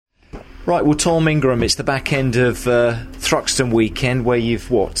Right, well, Tom Ingram, it's the back end of Thruxton weekend where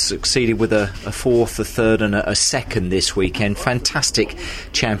you've, succeeded with a fourth, a third and a second this weekend. Fantastic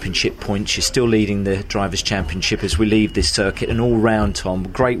championship points. You're still leading the Drivers' Championship as we leave this circuit. And all round,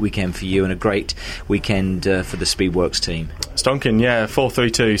 Tom, great weekend for you and a great weekend for the Speedworks team. Stonking, yeah,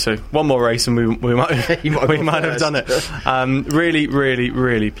 4-3-2. So one more race and we might have done it.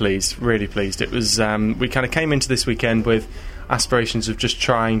 Really pleased. It was we kind of came into this weekend with aspirations of just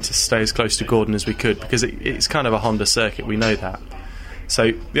trying to stay as close to Gordon as we could, because it's kind of a Honda circuit, we know that.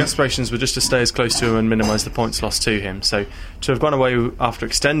 So the aspirations were just to stay as close to him and minimise the points lost to him. So to have gone away after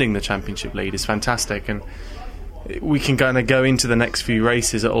extending the championship lead is fantastic, and we can kind of go into the next few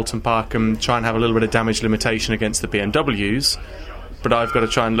races at Alton Park and try and have a little bit of damage limitation against the BMWs, but I've got to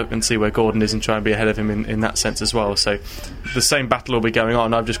try and look and see where Gordon is and try and be ahead of him in that sense as well. So the same battle will be going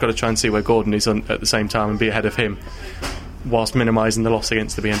on. I've just got to try and see where Gordon is at the same time and be ahead of him, whilst minimising the loss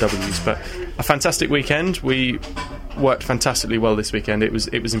against the BMWs. But a fantastic weekend. We worked fantastically well this weekend. It was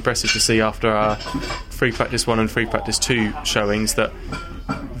impressive to see after our free practice 1 and free practice 2 showings that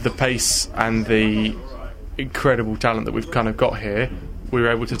the pace and the incredible talent that we've kind of got here, we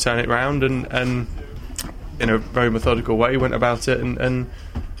were able to turn it round and in a very methodical way went about it and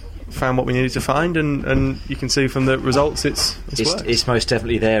found what we needed to find, and you can see from the results it's most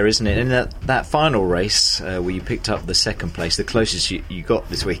definitely there, isn't it? And that final race where you picked up the second place, the closest you got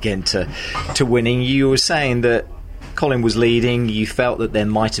this weekend to winning, you were saying that Colin was leading, you felt that there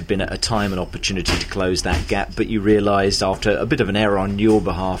might have been at a time an opportunity to close that gap, but you realised after a bit of an error on your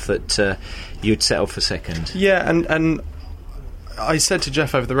behalf that you'd settle for second. Yeah, and I said to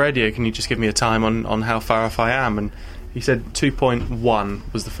Jeff over the radio, can you just give me a time on how far off I am? And he said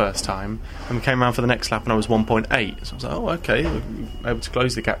 2.1 was the first time, and we came around for the next lap and I was 1.8. So I was like, oh, okay, we're able to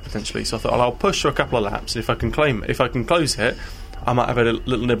close the gap potentially. So I thought, I'll push for a couple of laps, and if I can close it, I might have a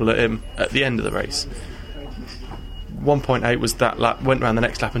little nibble at him at the end of the race. 1.8 was that lap, went around the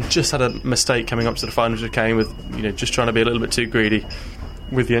next lap and just had a mistake coming up to the final chicane with, just trying to be a little bit too greedy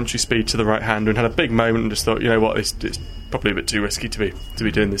with the entry speed to the right hand, and had a big moment and just thought, it's probably a bit too risky to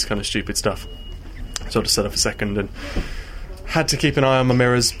be doing this kind of stupid stuff. So I just set up a second and had to keep an eye on my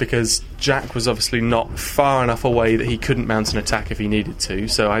mirrors, because Jack was obviously not far enough away that he couldn't mount an attack if he needed to,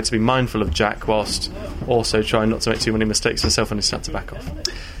 so I had to be mindful of Jack whilst also trying not to make too many mistakes myself, and I started to back off.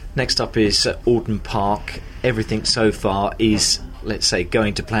 Next up is Alton Park. Everything so far is, let's say,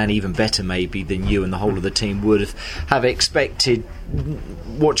 going to plan, even better maybe than you and the whole of the team would have expected.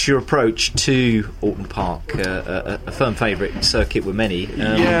 What's your approach to Alton Park, a firm favourite circuit with many?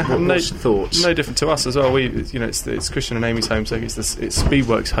 What's the thoughts? No different to us as well. It's Christian and Amy's home circuit. It's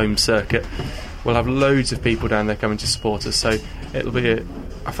Speedworks' home circuit. We'll have loads of people down there coming to support us, so it'll be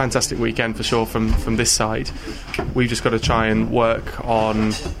a fantastic weekend for sure from this side. We've just got to try and work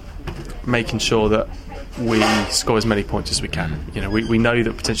on making sure that we score as many points as we can. We know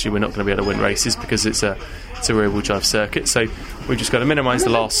that potentially we're not going to be able to win races because it's a rear-wheel drive circuit, so we've just got to minimise the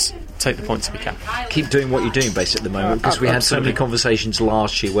loss, take the points if we can. Keep doing what you're doing basically at the moment, because we had so many conversations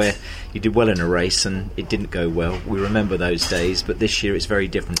last year where you did well in a race and it didn't go well. We remember those days, but this year it's very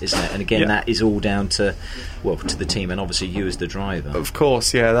different, isn't it? And again, that is all down to the team and obviously you as the driver. Of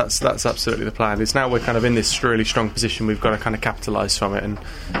course, yeah, that's absolutely the plan. It's now we're kind of in this really strong position, we've got to kind of capitalise from it and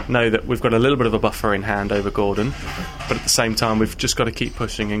know that we've got a little bit of a buffer in hand over Gordon, but at the same time we've just got to keep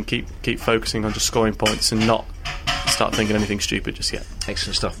pushing and keep focusing on just scoring points and not start thinking anything stupid just yet.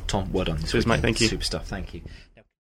 Excellent stuff, Tom. Well done. Cheers, mate. Thank you. Super stuff. Thank you.